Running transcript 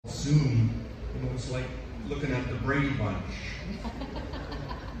Zoom, and it was like looking at the Brady Bunch.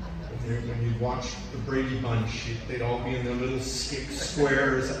 When you'd watch the Brady Bunch, they'd all be in their little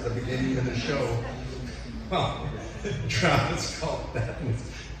squares at the beginning of the show. Well, Travis called that, and it's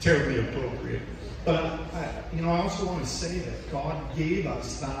terribly appropriate. But I also want to say that God gave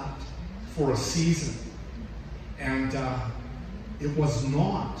us that for a season, and it was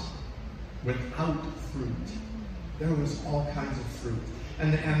not without fruit. There was all kinds of fruit,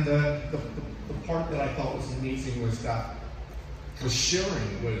 and the part that I thought was amazing was that the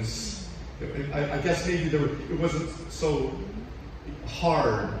sharing was. I guess maybe it wasn't so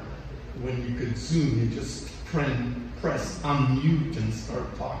hard when you could Zoom. You just press unmute and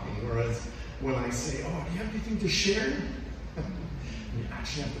start talking. Whereas when I say, "Oh, do you have anything to share?" you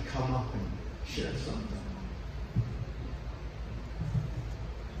actually have to come up and share something.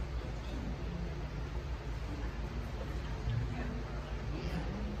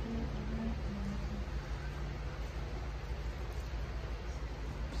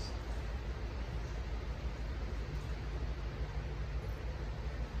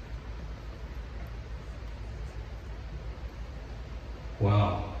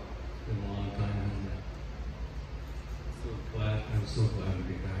 Wow, it's been a long time, hasn't it? I'm so glad to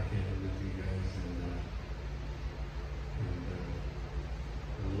be back in with you guys, and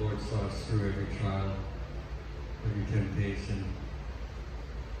the Lord saw us through every trial, every temptation,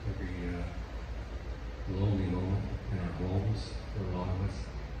 every lonely moment in our homes for a lot of us.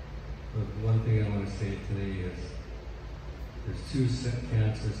 But one thing I want to say today is there's 2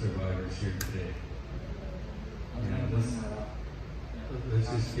 cancer survivors here today. Let's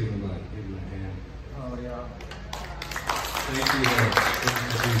just give them a hand. Oh, yeah. Thank you, Lord. Thank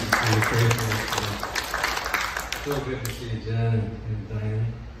you, Jesus, for your faithfulness. So good to see you, Jen and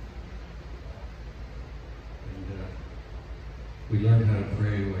Diane. And we learned how to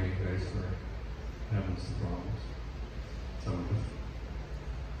pray while you guys were having some problems. Some of us.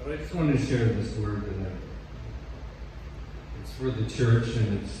 But I just wanted to share this word that it's for the church,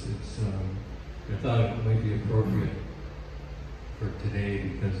 and I thought it might be appropriate for today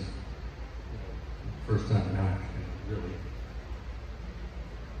because first time back, really.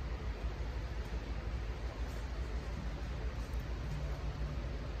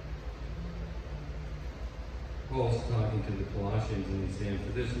 Paul's talking to the Colossians and he's saying,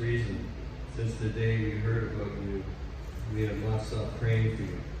 "For this reason, since the day we heard about you, we have not stopped praying for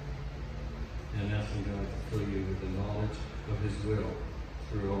you and asking God to fill you with the knowledge of His will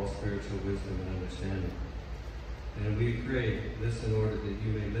through all spiritual wisdom and understanding. And we pray this in order that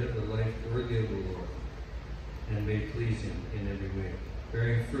you may live a life worthy of the Lord and may please Him in every way,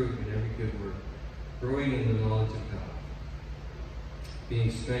 bearing fruit in every good work, growing in the knowledge of God,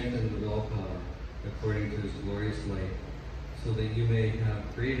 being strengthened with all power according to His glorious might, so that you may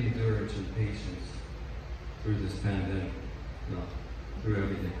have great endurance and patience through this pandemic, through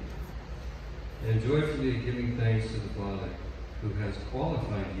everything. And joyfully giving thanks to the Father who has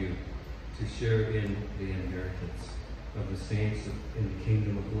qualified you to share in the inheritance of the saints in the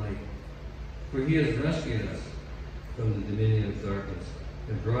kingdom of light. For He has rescued us from the dominion of darkness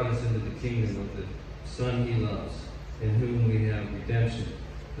and brought us into the kingdom of the Son He loves, in whom we have redemption,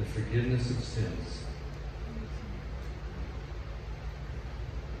 the forgiveness of sins."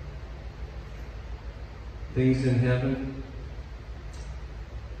 Things in heaven.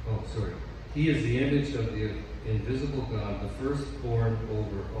 He is the image of the invisible God, the firstborn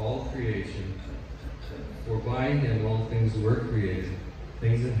over all creation. For by Him all things were created,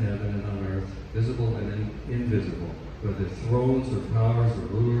 things in heaven and on earth, visible and invisible, whether thrones or powers or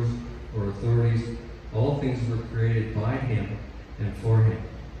rulers or authorities, all things were created by Him and for Him.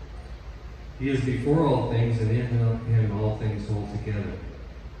 He is before all things, and in Him all things hold together.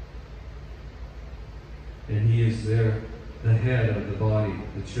 And He is there, the head of the body,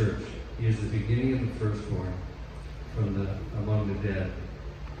 the church. He is the beginning of the firstborn from among the dead,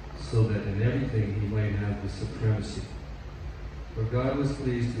 so that in everything He might have the supremacy. For God was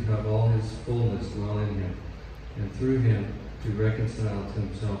pleased to have all His fullness dwell in Him, and through Him to reconcile to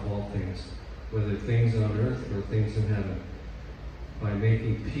Himself all things, whether things on earth or things in heaven, by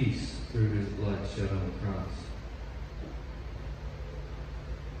making peace through His blood shed on the cross.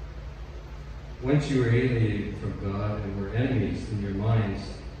 Once you were alienated from God and were enemies in your minds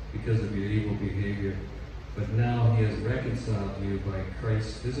because of your evil behavior, but now He has reconciled you by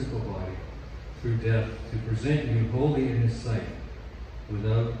Christ's physical body through death to present you holy in His sight,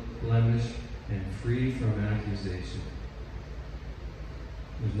 without blemish and free from accusation.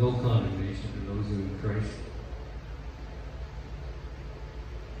 There's no condemnation for those who are in Christ.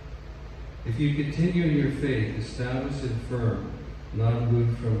 If you continue in your faith, established and firm, not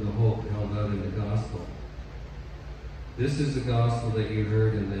moved from the hope held out in the gospel. This is the gospel that you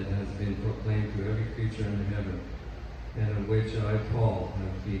heard and that has been proclaimed to every creature under heaven, and of which I, Paul,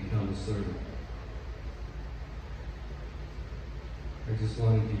 have become a servant. I just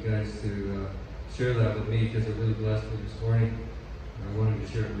wanted you guys to share that with me because it really blessed me this morning. I wanted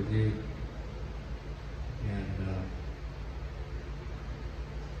to share it with you. And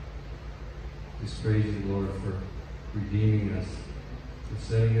just praise you, Lord, for redeeming us, for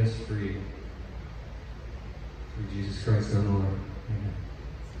setting us free. Through Jesus Christ our Lord. Amen.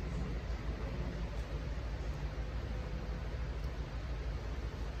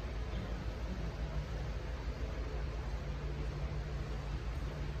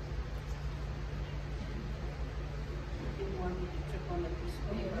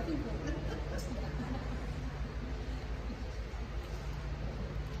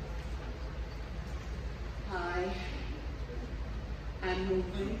 Hi, I'm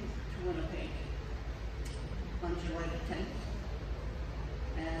moving to Winnipeg on July the 10th,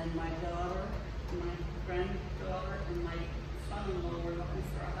 and my daughter, my granddaughter, and my son-in-law were looking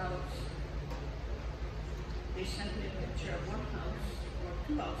for a house. They sent me a picture of one house, or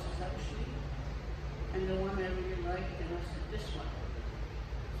two houses actually, and the one I really liked, and I said, this one.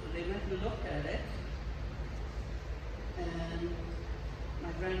 So they went and looked at it, and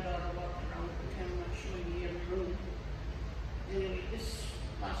my granddaughter walked around with the camera showing me every room. Anyway, this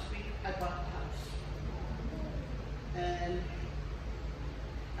last week I bought the house. And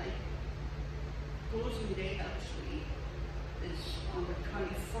closing date actually is on the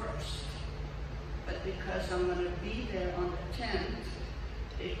 21st. But because I'm going to be there on the 10th,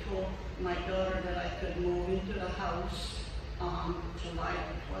 they told my daughter that I could move into the house on July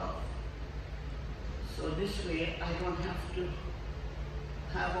the 12th. So this way I don't have to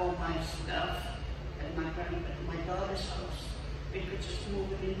have all my stuff at my daughter's house. We could just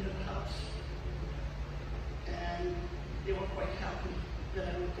move it into the house. And they were quite happy that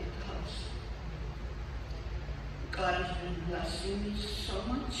I would take the house. God has been blessing me so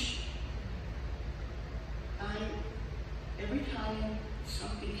much. Every time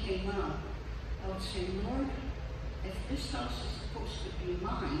something came up, I would say, Lord, if this house is supposed to be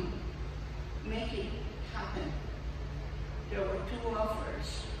mine, make it happen. There were 2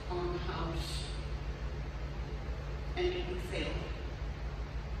 offers on the house, and it would fail.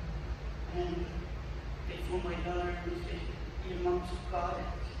 And they told my daughter, and said, your mom's got it.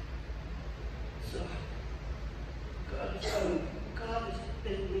 So God has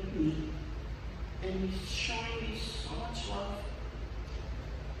been with me, and He's showing me so much love.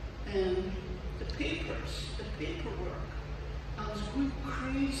 And the paperwork, I was going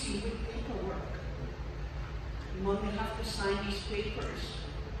crazy with paperwork. Mom, you have to sign these papers.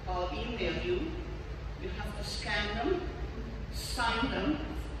 I'll email you. You have to scan them, sign them.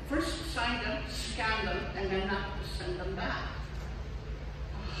 First sign them, scan them, and then have to send them back.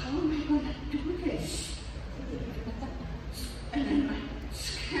 How am I going to do this? And then my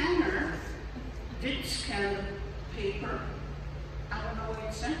scanner did scan the paper. I don't know where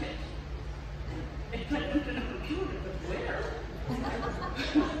it sent it. It put it into the computer, but where?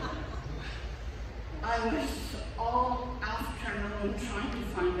 I was all afternoon trying to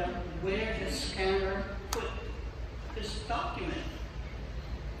find out where the scanner put this document.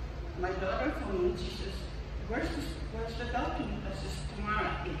 My daughter phoned me and she says, where's the document? I says,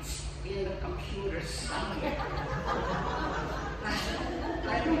 Tamara, it's in the computer somewhere. I said,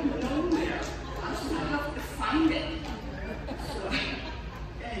 I don't know where. I said, I have to find it. So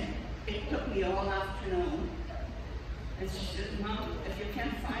it took me all afternoon. And she said, Mom, if you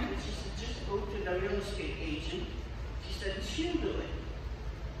can't find it, she said, just go to the real estate agent. She said, she'll do it.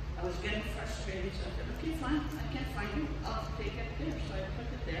 I was getting frustrated, so I said, okay, fine, I can't find it. I'll take it there. So I put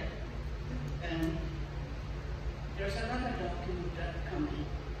it there. And there's another document that come in.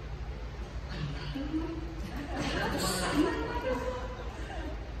 Another one? I have to sign another one?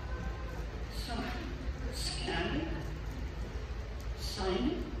 So I scanned it,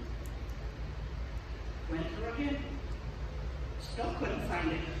 signed it, went through again. Still couldn't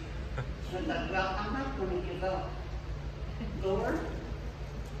find it. So I thought, well, I'm not going to give up. Lord,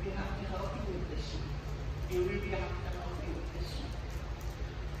 you have to help me with this one. You really have to help me with this one.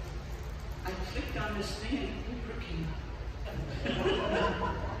 I clicked on this thing and the paper came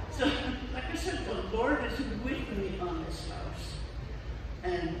up. So, like I said, the Lord is with me on this house.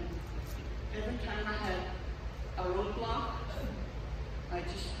 And every time I had a roadblock, I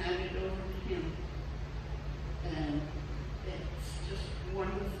just handed over to Him. And it's just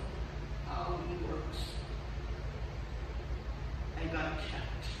wonderful how He works. I got a cat.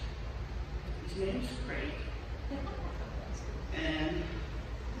 His name is Craig. And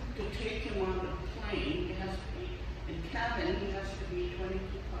take him on the plane, he has to be in cabin, he has to be 22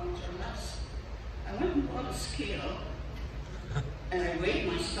 pounds or less. I went and bought a scale, and I weighed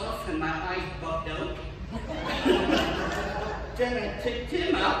myself, and my eyes bugged out. Then I picked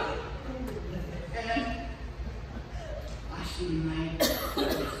him up, and I said, my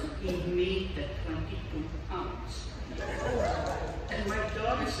goodness, he made the 22 pounds. And my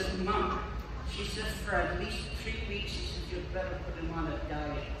daughter said, Mom, she says, for at least 3 weeks, she says, you'd better put him on a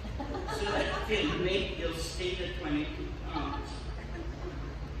diet so that he'll stay the 22 pounds.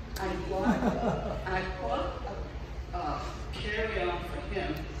 I bought a carry-on for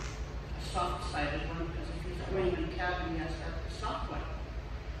him, a soft-sided one, because if he's going in cabin, he has to have a soft one.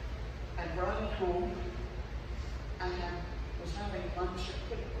 I brought it home. I was having lunch, I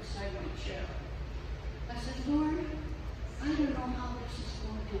put it beside my chair. I said, Lord, I don't know how this is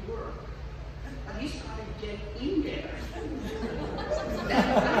going to work. At least got to get in there. I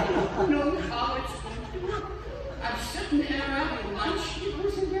don't know how it's going to work. I'm sitting there having lunch, he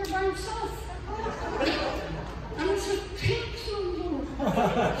wasn't there by himself. And I said, thank you, Lord.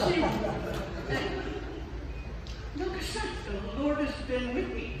 See, like I said, the Lord has been with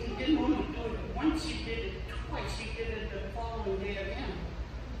me. He didn't only do it once, he did it twice. He did it the following day again.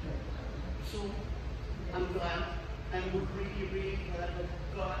 So I'm glad. I'm really, really glad that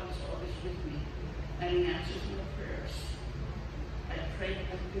God is always with me. And he answers my prayers. I pray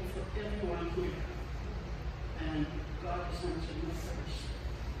for everyone here. And God has answered my prayers.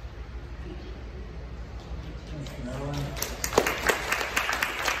 Thank you. Thank you, Madeline.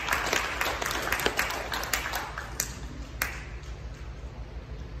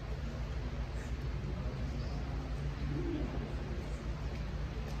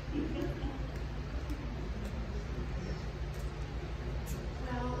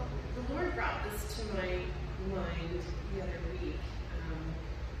 Well, the Lord brought this to my mind the other week.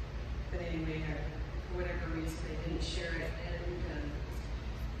 But anyway, for whatever reason, I didn't share it.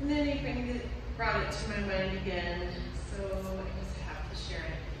 And then he brought it to my mind again, so I just have to share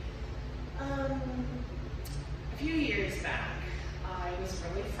it. A few years back, I was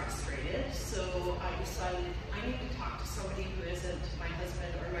really frustrated, so I decided I need to talk to somebody who isn't my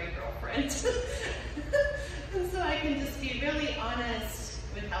husband or my girlfriend. And so I can just be really honest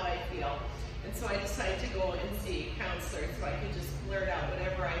with how I feel. And so I decided to go and see a counselor so I could just blurt out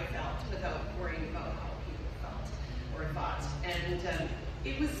whatever I felt without worrying about how people felt or thought. And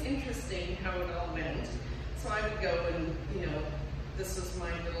it was interesting how it all went. So I would go and, this was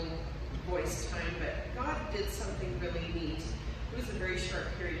my little voice time, but God did something really neat. It was a very short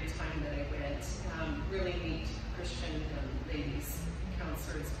period of time that I went. Really neat Christian ladies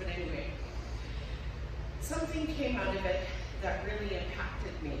counselors. But anyway, something came out of it that really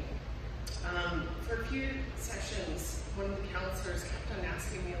impacted me. For a few sessions, one of the counselors kept on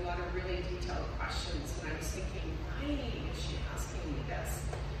asking me a lot of really detailed questions, and I was thinking, why is she asking me this?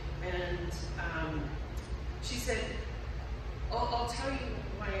 And she said, I'll tell you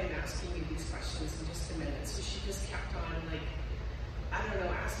why I'm asking you these questions in just a minute. So she just kept on,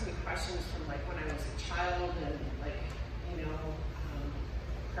 asking me questions from when I was a child and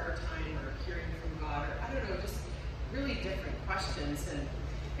prayer time or hearing from God, or just really different questions. And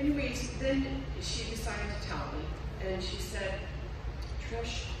anyways, then she decided to tell me, and she said,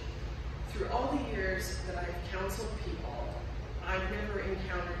 Trish, through all the years that I've counseled people, I've never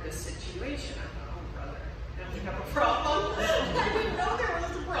encountered this situation. I thought, oh brother, now we have a problem. I didn't know there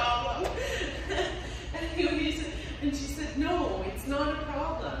was a problem. And she said, no, it's not a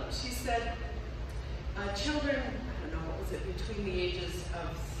problem. She said, children, I don't know, what was it, between the ages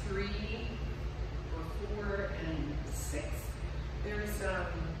of 3 or 4 and 6, there's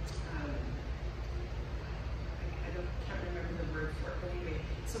can't remember the word for it, but anyway,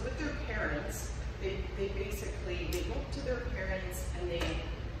 so with their parents, they basically, they go up to their parents and they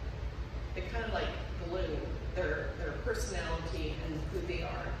kind of like glue their personality and who they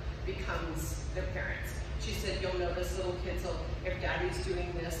are becomes their parents. She said, you'll notice little kids will, if daddy's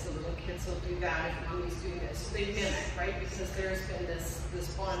doing this, the little kids will do that, if mommy's doing this. So they mimic, right? Because there's been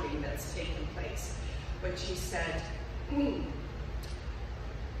this bonding that's taken place. But she said,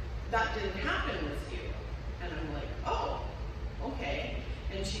 that didn't happen with you. And I'm like, oh, okay.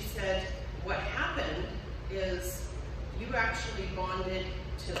 And she said, what happened is you actually bonded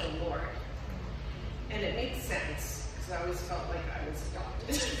to the Lord. And it makes sense, because I always felt like I was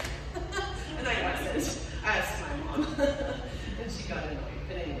adopted. And I wasn't. I asked my mom, and she got annoyed.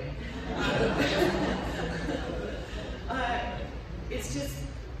 But anyway. It's just,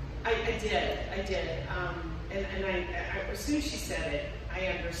 I did. And I, as soon as she said it, I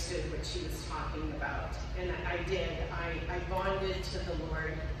understood what she was talking about. And I did. I bonded to the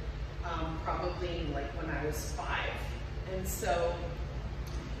Lord probably like when I was 5. And so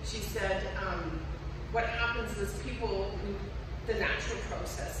she said, what happens is people, the natural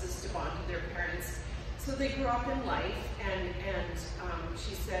process is to bond to their parents. So they grew up in life, and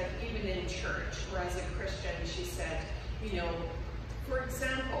she said, even in church, or as a Christian, she said, you know, for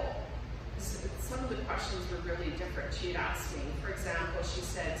example, some of the questions were really different. She had asked me, for example, she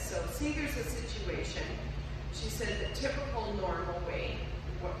said, so say there's a situation, she said the typical normal way,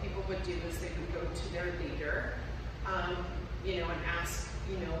 what people would do is they would go to their leader, you know, and ask,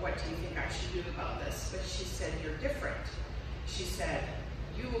 you know, what do you think I should do about this? But she said, you're different. She said,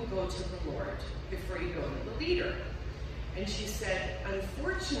 you will go to the Lord before you go to the leader. And she said,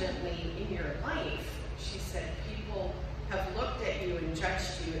 unfortunately, in your life, she said, people have looked at you and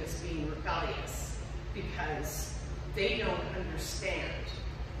judged you as being rebellious because they don't understand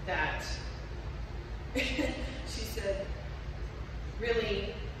that, she said,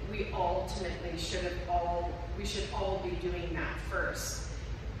 really, we should all be doing that first.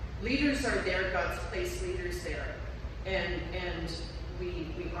 Leaders are there, God's placed leaders there, and we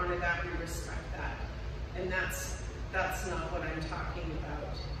honor that, we respect that. And that's not what I'm talking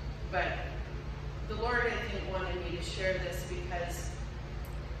about. But the Lord, I think, wanted me to share this because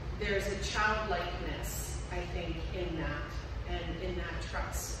there's a childlikeness, I think, in that, and in that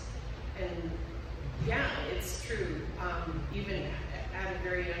trust. And yeah, it's true. Even at a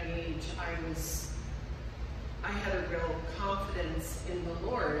very young age, I had a real confidence in the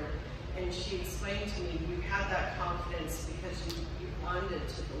Lord. And she explained to me, you had that confidence because you bonded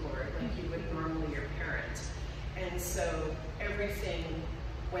to the Lord like you would normally your parent. And so everything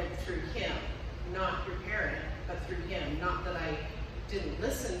went through him, not your parent, but through him. Not that I didn't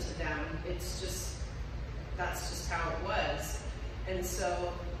listen to them, it's just, that's just how it was. And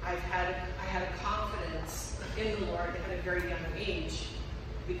so I had a confidence in the Lord at a very young age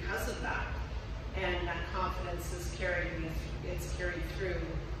because of that. And that confidence has carried me, it's carried through,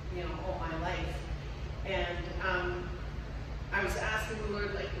 you know, all my life. And I was asking the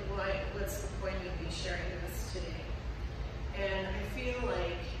Lord, like, what's the point of me sharing this today? And I feel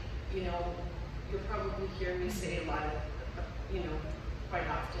like, you know, you'll probably hear me say a lot of, you know, quite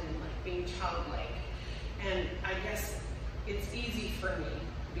often, like being childlike. And I guess it's easy for me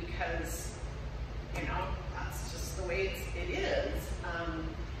because, you know, that's just the way it is.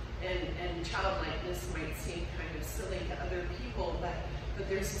 And childlikeness might seem kind of silly to other people, but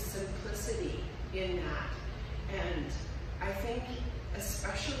there's a simplicity in that. And I think,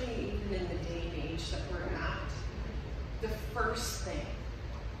 especially even in the day and age that we're at, the first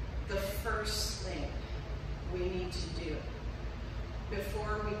thing we need to do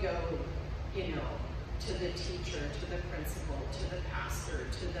before we go, you know, to the teacher, to the principal, to the pastor,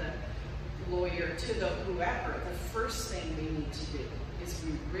 to the lawyer, to the whoever, the first thing we need to do is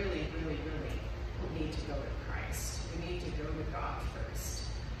we really, really, really need to go to Christ. We need to go to God first.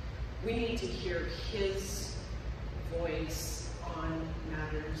 We need to hear his voice on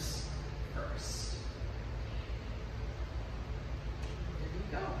matters first. There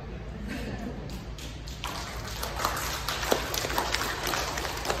you go.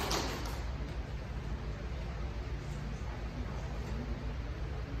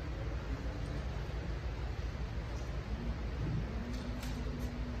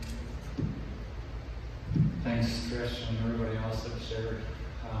 Thanks, Trish, and everybody else that shared.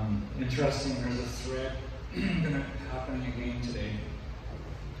 Interesting, there's a thread going to happen again today.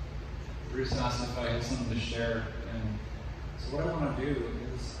 Bruce asked if I had something to share, and so what I want to do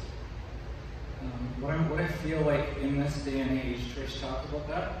is, what I feel like in this day and age, Trish talked about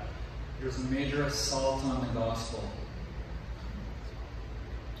that, there's a major assault on the gospel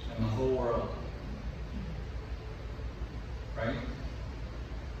in the whole world, right?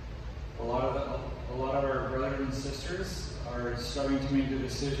 A lot of our brothers and sisters are starting to make the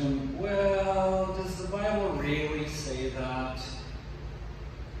decision, well, does the Bible really say that?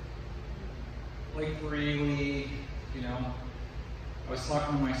 Like, really, you know? I was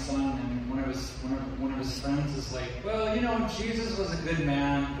talking to my son, and one of his friends is like, well, you know, Jesus was a good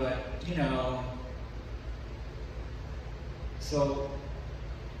man, but, you know. So,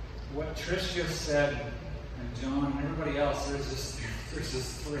 what Trish just said, and John and everybody else, there's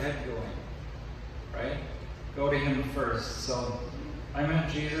this thread going, right? Go to him first. So I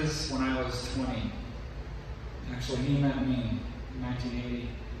met Jesus when I was 20. Actually, he met me in 1980.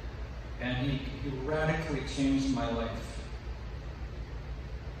 And he radically changed my life.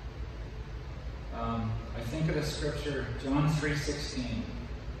 I think of the scripture, John 3:16.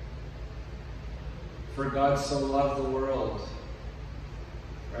 For God so loved the world.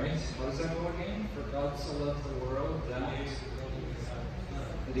 Right? How does that go again? For God so loved the world that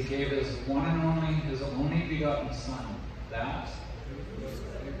that he gave his one and only, his only begotten Son, that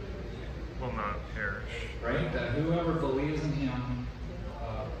will not perish. Right? That whoever believes in him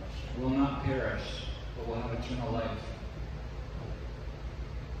will not perish, but will have eternal life.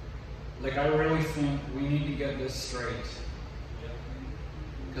 Like, I really think we need to get this straight.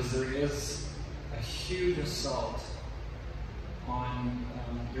 Because there is a huge assault on,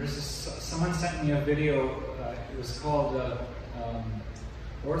 someone sent me a video, it was called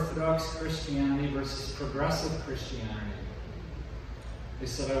Orthodox Christianity versus Progressive Christianity. They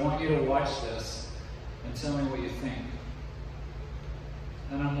said, I want you to watch this and tell me what you think.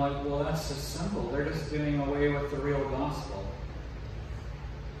 And I'm like, well, that's just simple. They're just doing away with the real gospel.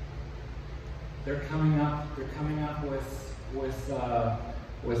 They're coming up with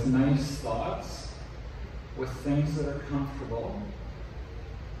nice thoughts, with things that are comfortable.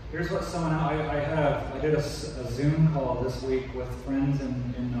 Here's what I did a Zoom call this week with friends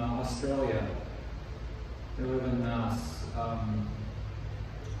in Australia. They live in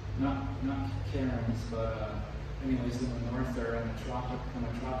not Cairns, but anyways in the north there in the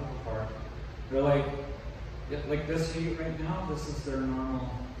tropical part. They're like this heat right now. This is their normal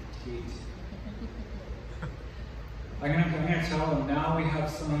heat. I'm gonna tell them, now we have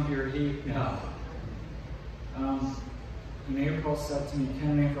some of your heat now. And April said to me,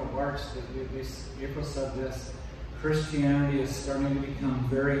 Ken and April Barch, April said this: Christianity is starting to become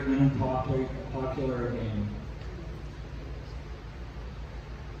very unpopular again.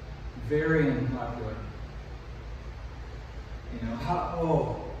 Very unpopular. You know,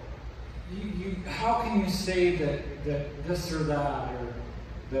 how can you say that this or that, or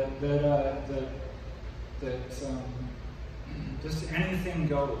that just anything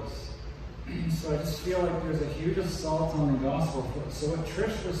goes? So I just feel like there's a huge assault on the gospel. So what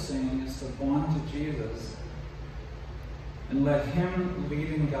Trish was saying is to bond to Jesus and let him lead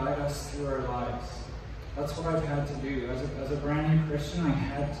and guide us through our lives. That's what I've had to do. As a brand new Christian, I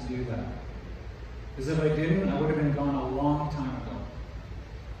had to do that. Because if I didn't, I would have been gone a long time ago.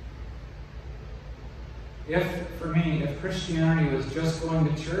 If Christianity was just going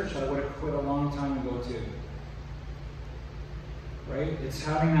to church, I would have quit a long time ago too. Right? It's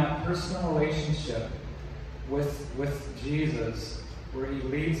having that personal relationship with Jesus where he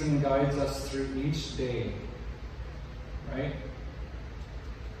leads and guides us through each day. Right?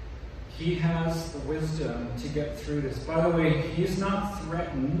 He has the wisdom to get through this. By the way, he's not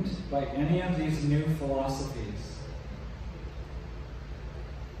threatened by any of these new philosophies.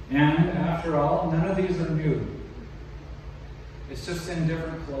 And after all, none of these are new. It's just in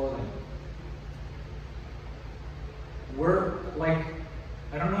different clothing. We're like,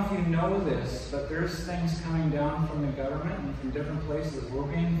 I don't know if you know this, but there's things coming down from the government and from different places. We're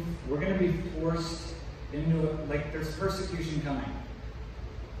going to be forced into it. Like, there's persecution coming.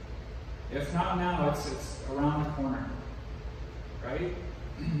 If not now, it's around the corner, right?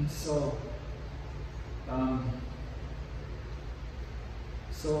 So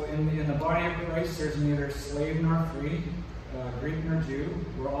in the body of Christ, there's neither slave nor free, Greek nor Jew.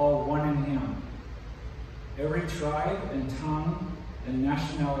 We're all one in him. Every tribe and tongue and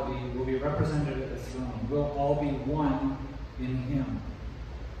nationality will be represented at the throne. We'll all be one in him.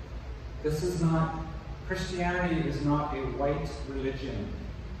 Christianity is not a white religion.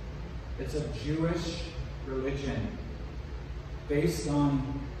 It's a Jewish religion based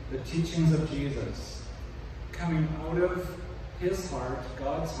on the teachings of Jesus, coming out of his heart,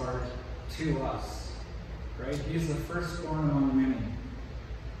 God's heart, to us. Right? He's the firstborn among many.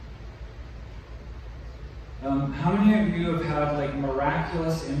 How many of you have had like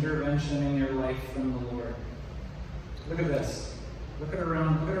miraculous intervention in your life from the Lord? Look at this. Look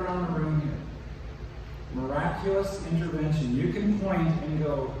around the room here. Miraculous intervention. You can point and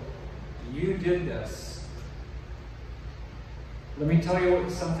go, you did this. Let me tell you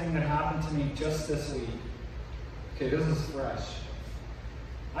something that happened to me just this week. Okay, this is fresh.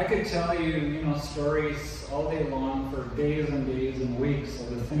 I could tell you, stories all day long for days and days and weeks of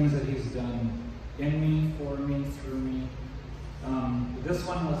the things that he's done in me, for me, through me. This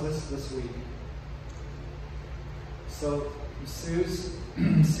one was this week. So Sue's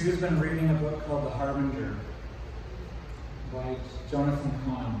been reading a book called The Harbinger by Jonathan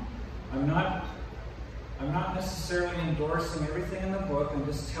Cahn. I'm not necessarily endorsing everything in the book. I'm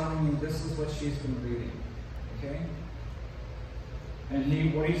just telling you this is what she's been reading. Okay?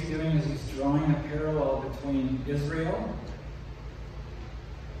 And what he's doing is he's drawing a parallel between Israel,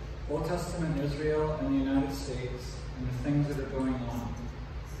 Old Testament Israel, and the United States, and the things that are going on.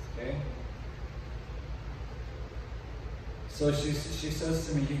 Okay? So she says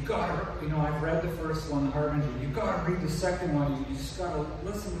to me, you gotta, I've read the first one, The Harbinger. You gotta read the second one. You just gotta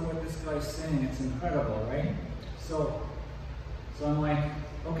listen to what this guy's saying. It's incredible, right? So I'm like,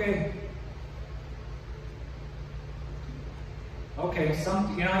 okay. Okay,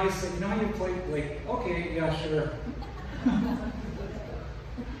 how you play, like, okay, yeah, sure.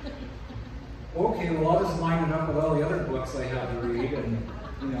 Okay, well, I'll just line it up with all the other books I have to read, and,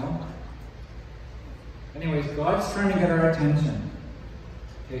 Anyways, God's trying to get our attention.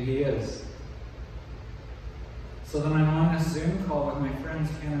 Okay, He is. So then I'm on this Zoom call with my friends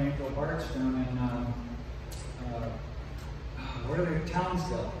Ken and April Barch down in, where are they?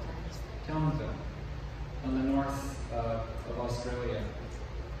 Townsville, on the north of Australia.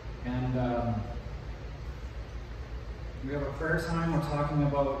 And we have a prayer time. We're talking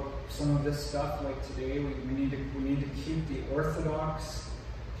about some of this stuff. Like today, we need to keep the orthodox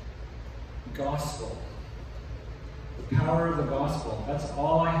gospel, the power of the gospel. That's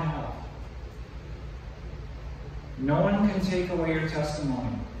all I have. No one can take away your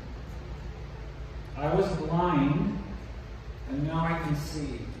testimony. I was blind, and now I can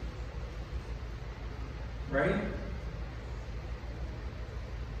see. Right?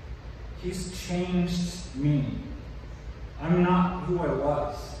 He's changed me. I'm not who I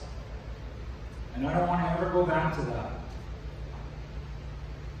was. And I don't want to ever go back to that.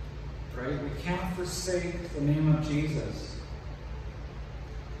 Right? We can't forsake the name of Jesus.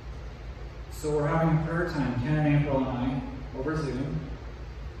 So we're having a prayer time, Ken and April and I, over Zoom.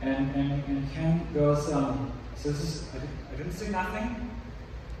 And Ken goes, I didn't say nothing.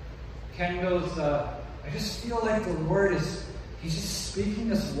 Ken goes, I just feel like the Lord He's just speaking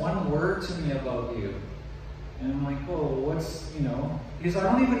this one word to me about you. And I'm like, oh, what's, He goes, I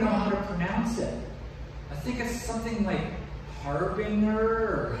don't even know how to pronounce it. I think it's something like Harbinger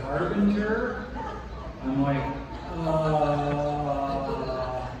or Harbinger. I'm like,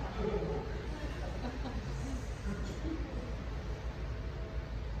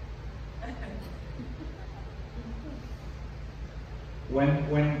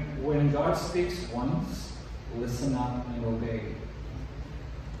 When God speaks once, listen up and obey.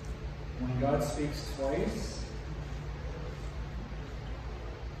 When God speaks twice,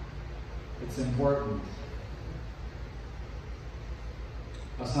 it's important.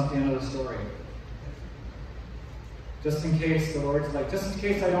 That's not the end of the story. Just in case the Lord's like, just in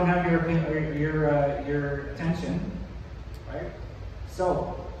case I don't have your attention, right?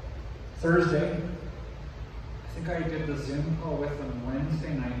 So, Thursday, I think I did the Zoom call with them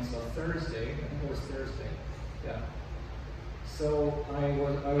Wednesday night, so Thursday, I think it was Thursday, yeah. So I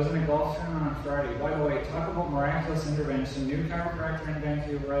was in a golf tournament on Friday. By the way, talk about miraculous intervention. New chiropractor in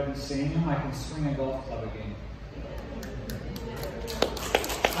Vancouver. I've been seeing him. I can swing a golf club again.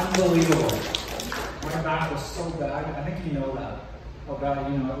 Unbelievable. My back was so bad. I think you know that. How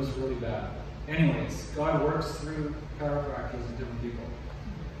bad, it was really bad. Anyways, God works through chiropractors and different people.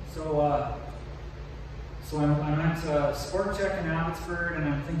 So I'm at Sport Check in Abbotsford, and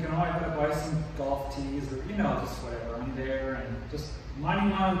I'm thinking, I gotta buy some golf tees, or just whatever. I'm there and just minding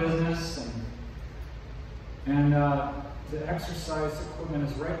my own business, and the exercise equipment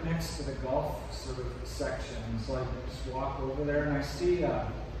is right next to the golf sort of section. So I just walk over there, and I see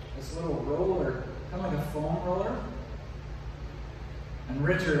this little roller, kind of like a foam roller. And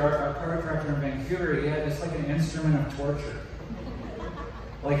Richard, our chiropractor in Vancouver, it's like an instrument of torture.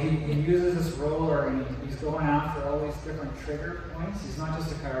 Like he uses this roller and he's going after all these different trigger points. He's not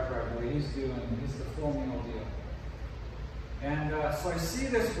just a chiropractor, he's the full meal deal. And so I see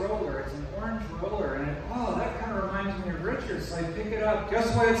this roller, it's an orange roller, and that kind of reminds me of Richard. So I pick it up.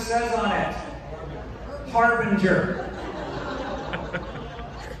 Guess what it says on it? Harbinger.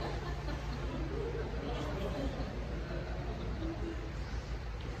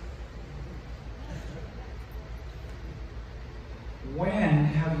 When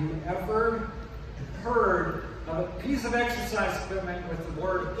have you ever heard of a piece of exercise equipment with the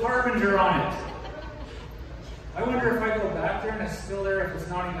word Harbinger on it? I wonder if I go back there and it's still there, if it's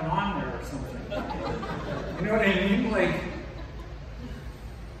not even on there or something. You know what I mean? Like,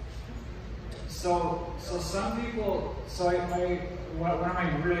 so some people, one of my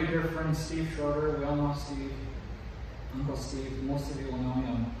really dear friends, Steve Schroeder, we all know Steve, Uncle Steve, most of you will know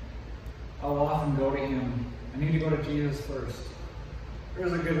him. I'll often go to him. I need to go to Jesus first.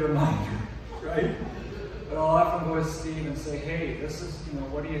 There's a good reminder, right? But I'll often go to Steve and say, hey, this is,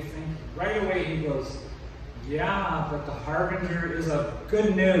 what do you think? Right away he goes, yeah, but the Harbinger is a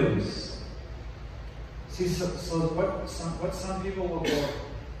good news. See, so what some people will go,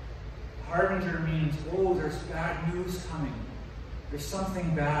 Harbinger means, there's bad news coming. There's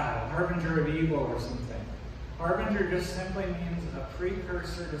something bad, a harbinger of evil or something. Harbinger just simply means a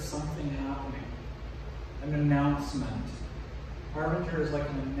precursor to something happening, an announcement. Harbinger is like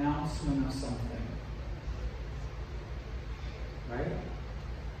an announcement of something. Right?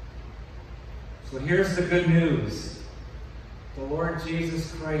 So here's the good news. The Lord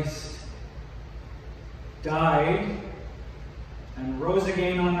Jesus Christ died and rose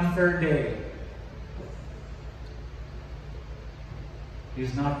again on the third day.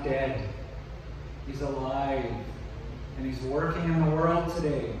 He's not dead. He's alive. And he's working in the world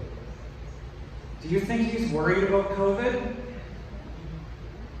today. Do you think he's worried about COVID?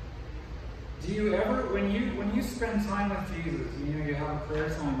 Do you ever, when you spend time with Jesus, you have a prayer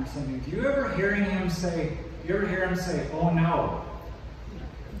time or something, do you ever hear him say, oh no?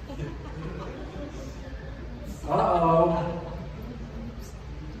 Uh-oh.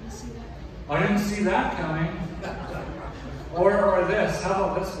 I didn't see that coming. Or this, how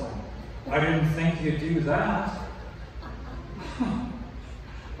about this one? I didn't think you'd do that.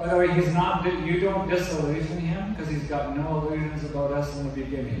 By the way, you don't disillusion him because he's got no illusions about us in the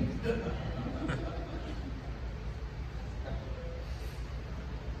beginning.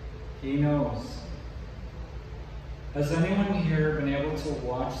 He knows. Has anyone here been able to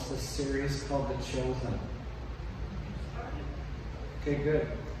watch the series called The Chosen? Okay, good.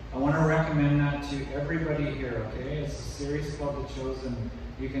 I want to recommend that to everybody here, okay? It's a series called The Chosen.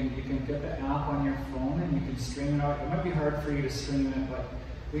 You can get the app on your phone and you can stream it out. It might be hard for you to stream it, but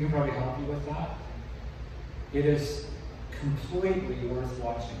we can probably help you with that. It is completely worth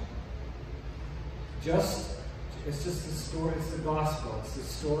watching. It's just the story, it's the gospel. It's the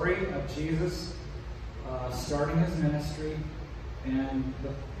story of Jesus starting his ministry and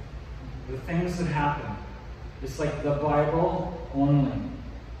the things that happen. It's like the Bible only.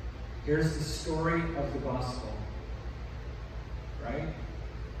 Here's the story of the gospel. Right?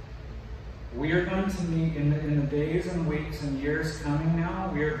 We are going to need, in the days and weeks and years coming now,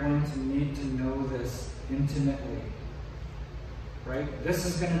 we are going to need to know this intimately. Right? This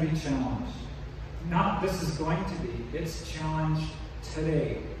is going to be challenged. Not this is going to be, it's challenged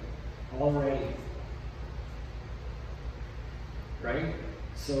today, already. Right?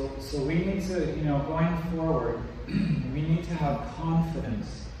 So we need to, going forward, we need to have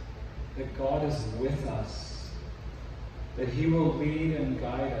confidence that God is with us, that he will lead and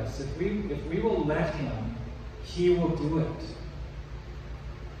guide us. If we will let him, he will do it.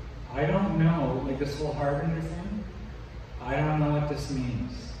 I don't know, like this whole Harbinger thing, I don't know what this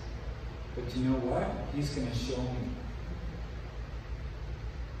means. But you know what? He's going to show me.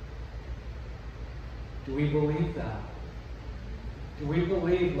 Do we believe that? Do we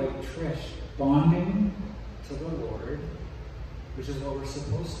believe, like Trish, bonding to the Lord, which is what we're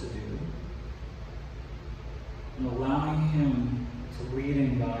supposed to do, and allowing him to lead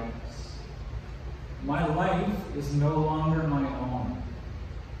and guide us? My life is no longer my own.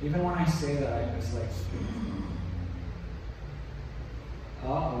 Even when I say that, it's like,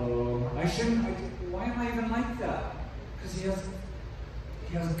 uh-oh. Why am I even like that? Because he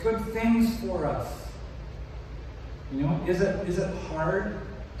has good things for us. Is it hard?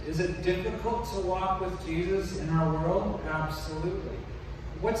 Is it difficult to walk with Jesus in our world? Absolutely.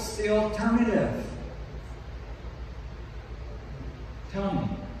 What's the alternative? Tell me.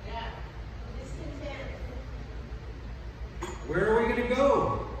 Yeah. Discontent. Where are we going to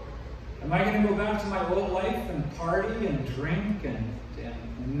go? Am I going to go back to my old life and party and drink and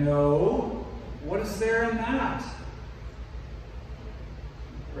no? What is there in that?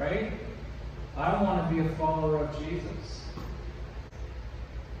 Right? I want to be a follower of Jesus.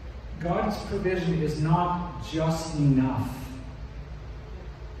 God's provision is not just enough.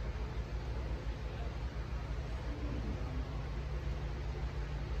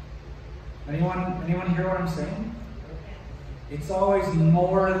 Anyone hear what I'm saying? It's always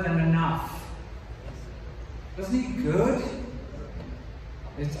more than enough. Isn't he good?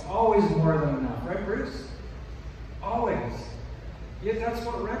 It's always more than enough, right, Bruce? Always. Yeah, that's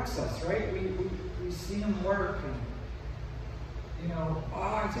what wrecks us, right? We see him work and,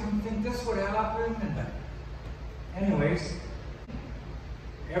 I didn't think this would happen. And anyways,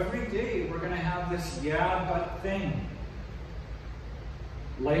 every day we're going to have this yeah, but thing.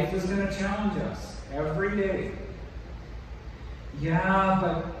 Life is going to challenge us every day. Yeah,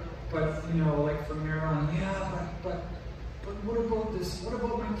 but like for Marilyn, yeah, but what about this? What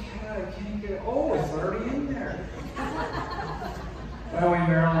about my cat? I can't get it. Oh, it's already in there. By the way,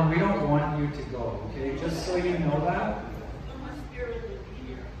 Marilyn, we don't want you to go, okay? Just so you know that.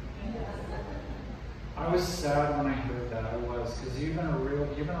 I was sad when I heard that. I was, because you've been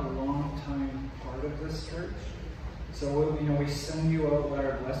a long time part of this church. So we send you out with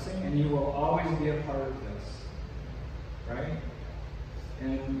our blessing, and you will always be a part of this. right?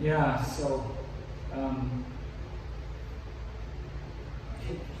 And yeah, so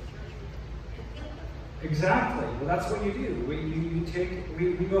exactly. Well, that's what you do.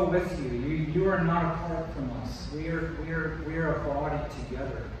 We go with you. You are not apart from us. We are a body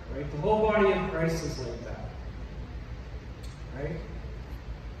together, right? The whole body of Christ is like that, right?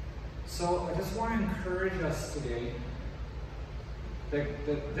 So I just want to encourage us today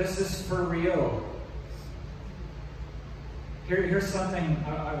that this is for real. Here's something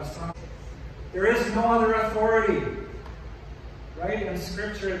I was talking. There is no other authority. Right? In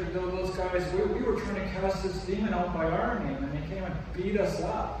Scripture, those guys, we were trying to cast this demon out by our name, and they came and beat us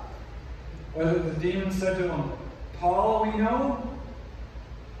up. Whether the demon said to them, Paul, we know?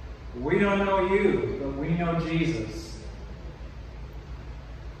 We don't know you, but we know Jesus.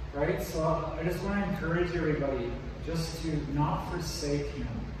 Right? So I just want to encourage everybody just to not forsake him.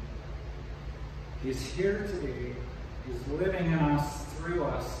 He's here today. He's living in us, through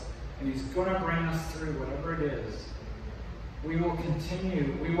us, and he's going to bring us through whatever it is. We will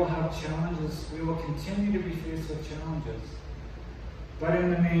continue. We will have challenges. We will continue to be faced with challenges. But in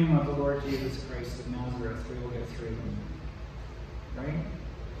the name of the Lord Jesus Christ of Nazareth, we will get through them. Right?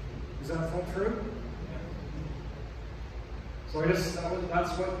 Is that true? So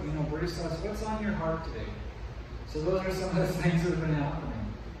that's what, Bruce asked, what's on your heart today? So those are some of the things that have been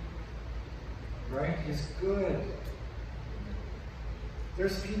happening. Right? He's good.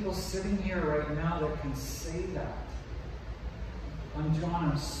 There's people sitting here right now that can say that.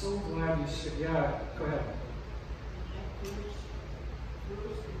 John, I'm so glad you should. Yeah, go ahead.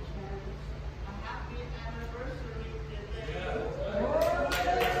 A happy anniversary today.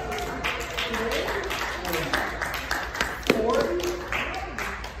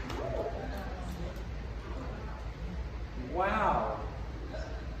 Wow.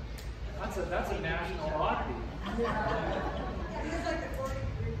 That's a national oddity. It's like a 40.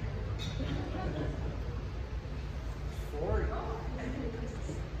 40.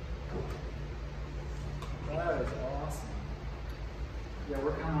 That is awesome. Yeah,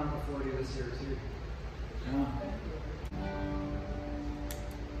 we're coming on to 40 this year too.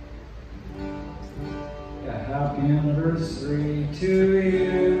 Yeah, happy anniversary to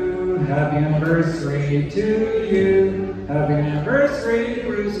you. Happy anniversary to you. Happy anniversary,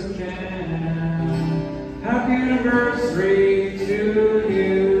 Bruce and Ken. Happy anniversary to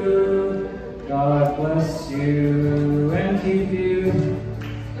you. God bless you and keep you.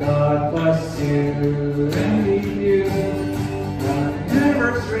 God bless you and keep you. Happy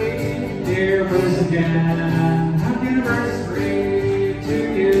anniversary, dear Bruce again. Happy anniversary to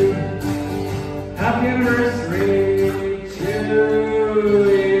you. Happy anniversary to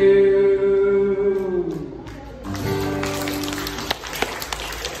you.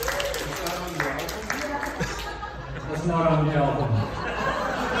 That's not on the album.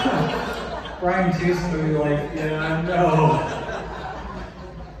 Brian Jason would be like, yeah, no.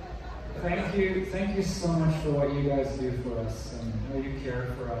 Thank you so much for what you guys do for us and how you care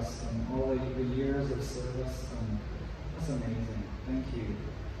for us and all the years of service. And that's amazing. Thank you.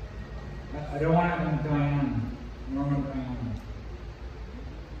 I don't want to thank Diane, Norman Diane.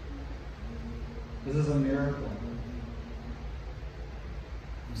 This is a miracle.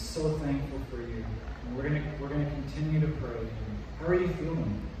 I'm so thankful for you. And we're gonna continue to pray. How are you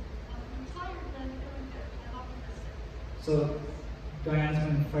feeling? I'm tired, but I'm feeling good. I'm optimistic. So Diane's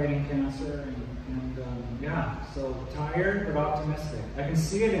been fighting cancer and yeah, so tired but optimistic. I can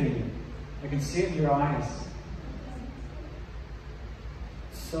see it in you. I can see it in your eyes.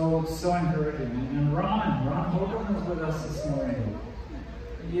 So encouraging. And Ron Hogan was with us this morning.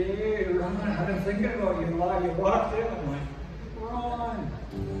 Yay, Ron, I've been thinking about you a lot. You walked in, I'm like, Ron.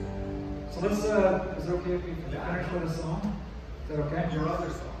 So let's, is it okay if we finish with a song? Is that okay? Your other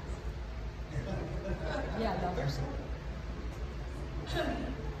song. Yeah, the other song.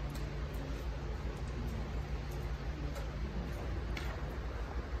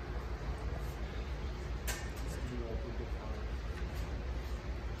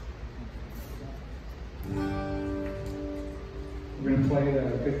 We're going to play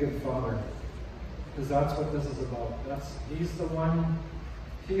Good Father, because that's what this is about. He's the one,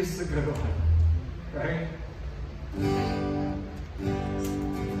 he's the good one, right?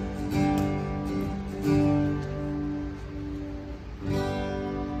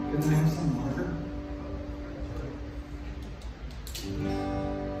 Can I have some water?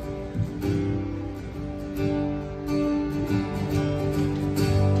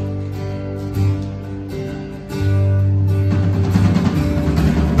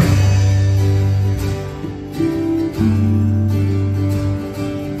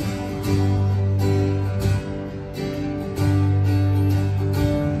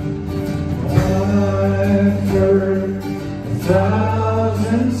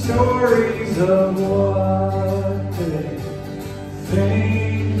 stories of what they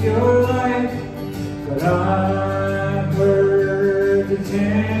think you're like, but I've heard the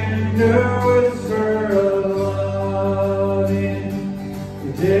tender whisper of love in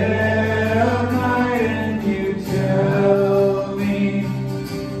the dead of night, and you tell me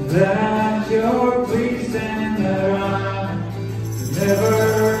that you're pleased and that I'm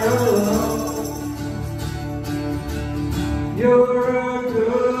never alone. You're a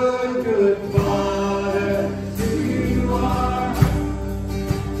good, good father. Who you are,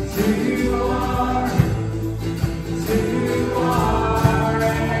 who you are, who you are,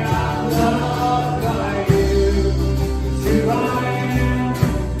 and I'm loved by you. It's who I am,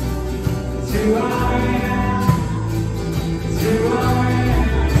 it's who I am, it's who I am.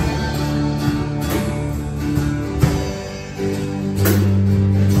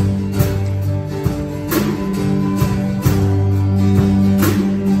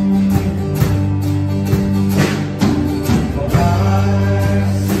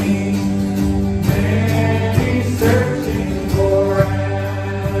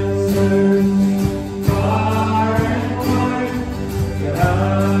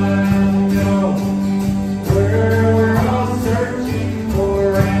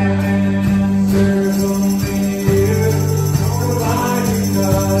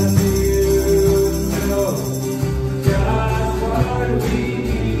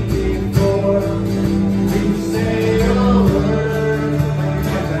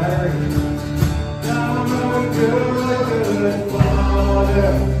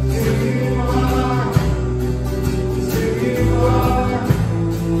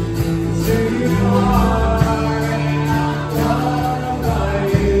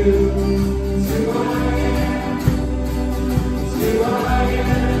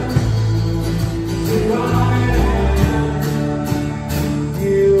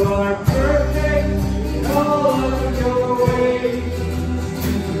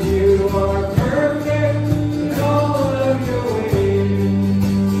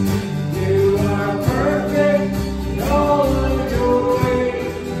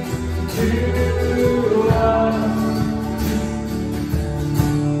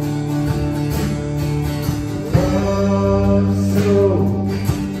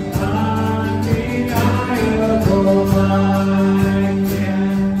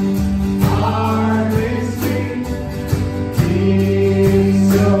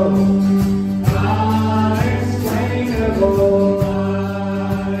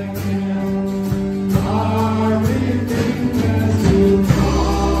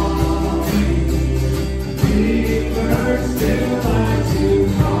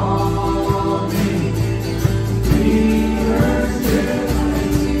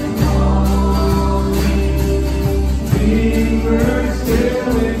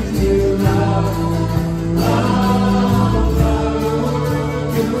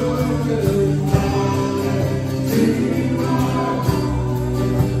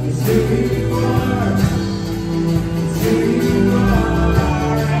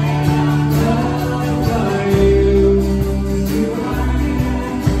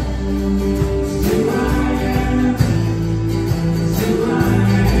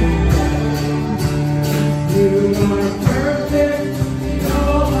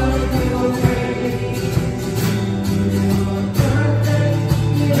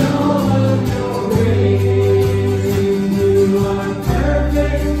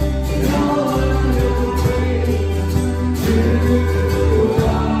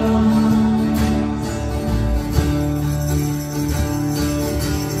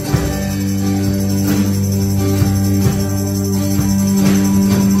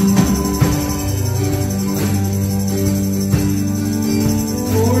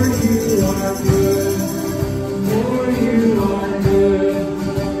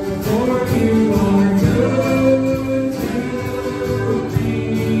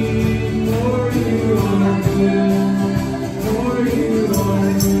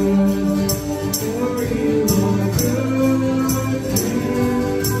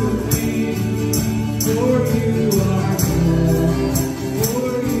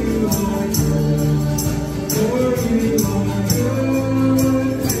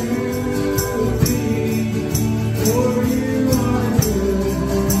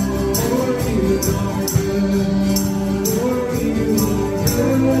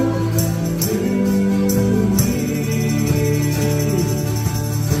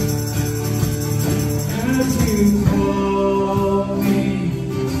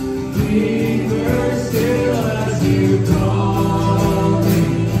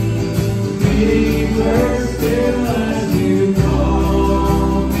 Still as you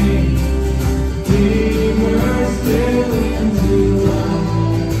call me.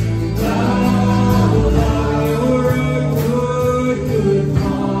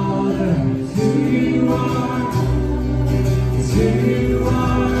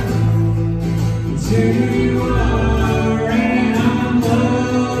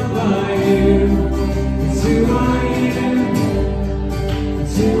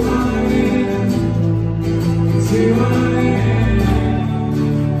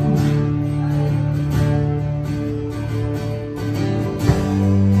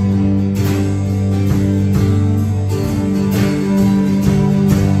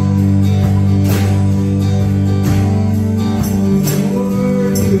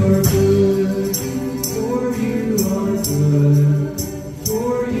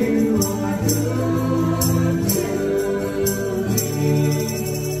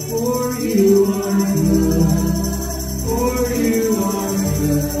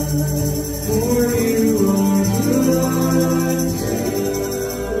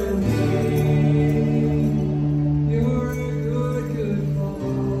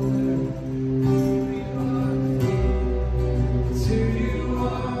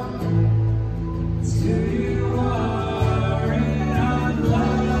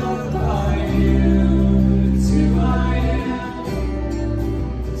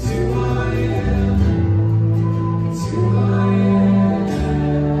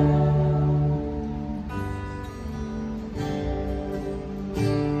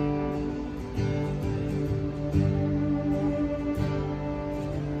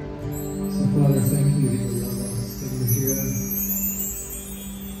 Father, thank you that you love us, that you're here,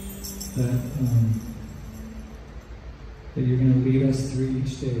 that you're going to lead us through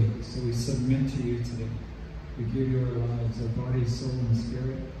each day. So we submit to you today. We give you our lives, our body, soul, and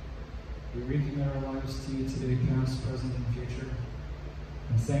spirit. We recommit our lives to you today, past, present, and future.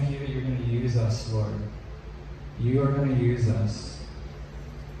 And thank you that you're going to use us, Lord. You are going to use us.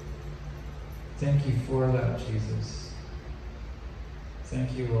 Thank you for that, Jesus.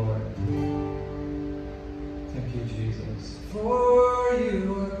 Thank you, Lord. Thank you, Jesus. For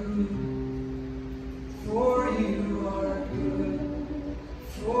you are good. For you are good.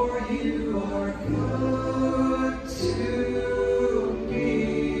 For you are good to me.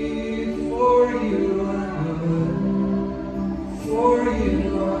 For you are good. For you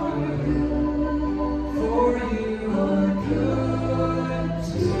are good. For you are good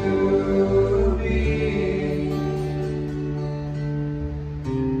to me.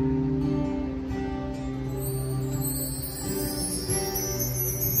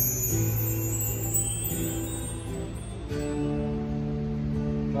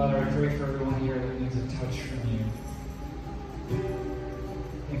 Father, I pray for everyone here that needs a touch from you.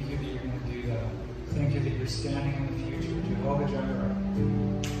 Thank you that you're going to do that. Thank you that you're standing in the future, Jehovah Jireh.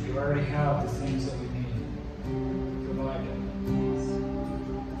 You already have the things that we need. Provide them.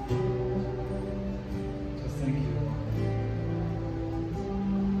 So thank you, Lord.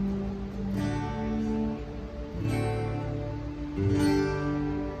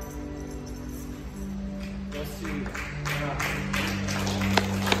 Bless you.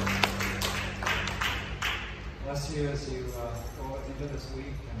 Bless you as you go into this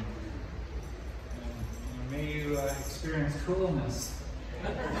week, and may you experience coolness.